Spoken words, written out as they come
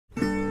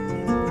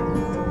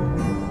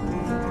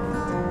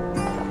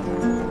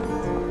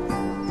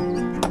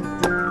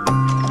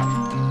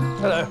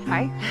Hello.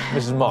 Hi.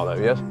 Mrs. Marlowe,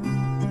 yes?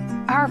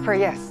 Harper,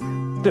 yes.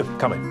 Do,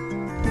 come in.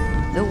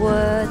 The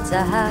words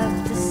I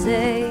have to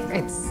say.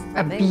 It's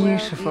a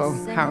beautiful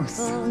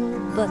house.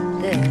 But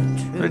they're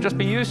Would true. it just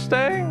be you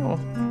staying, or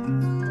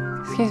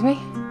Excuse me?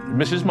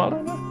 Mrs.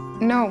 Marlowe?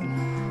 No.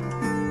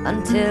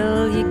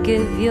 Until you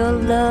give your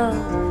love,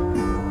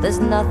 there's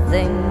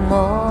nothing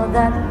more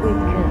that we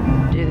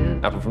can do.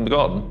 Apple from the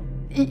garden?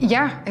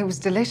 Yeah, it was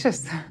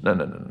delicious. No.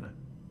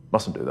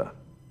 Mustn't do that.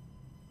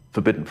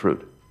 Forbidden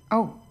fruit.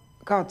 Oh,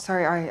 God,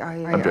 sorry,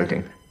 I'm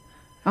joking.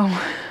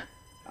 Oh.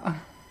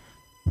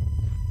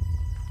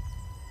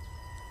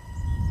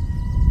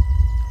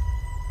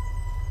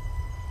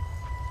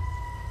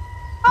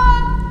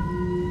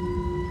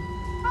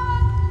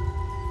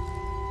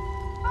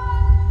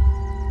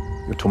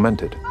 You're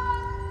tormented.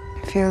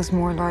 Feels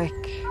more like...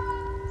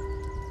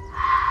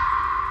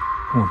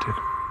 Haunted.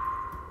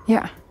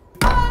 Yeah.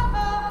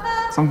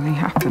 Something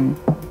happened.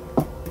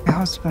 My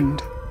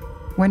husband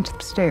went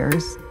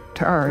upstairs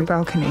to our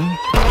balcony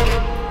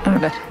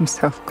and let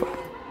himself go.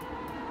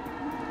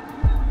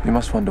 You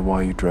must wonder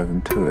why you drove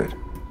him to it.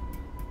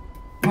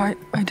 Why,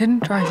 I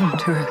didn't drive him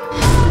to it.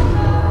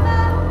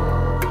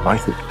 I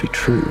thought it'd be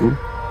true.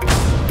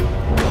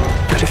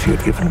 But if you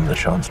had given him the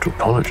chance to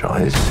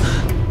apologize,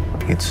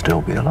 he'd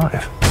still be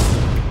alive.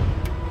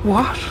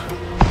 What?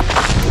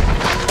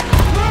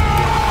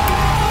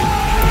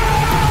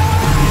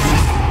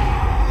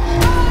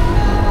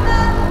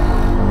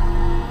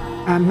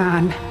 A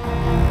man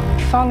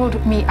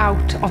followed me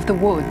out of the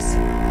woods.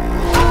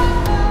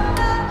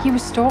 He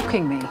was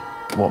stalking me.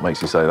 What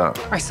makes you say that?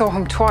 I saw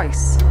him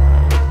twice.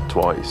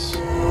 Twice.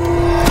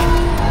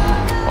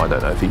 I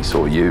don't know if he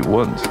saw you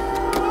once.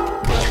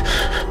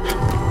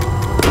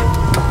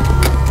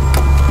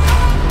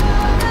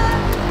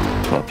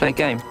 Want to play a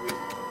game?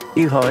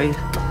 You hide,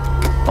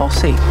 I'll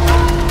seek.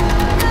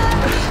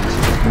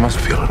 You must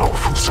feel an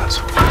awful sense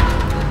of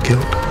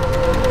guilt.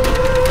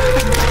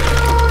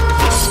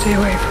 Stay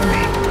away from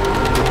me.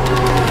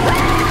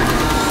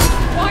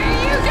 Why are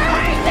you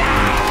doing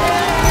that?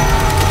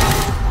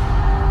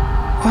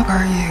 What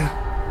are you?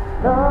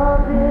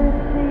 Love is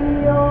the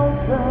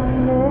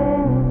open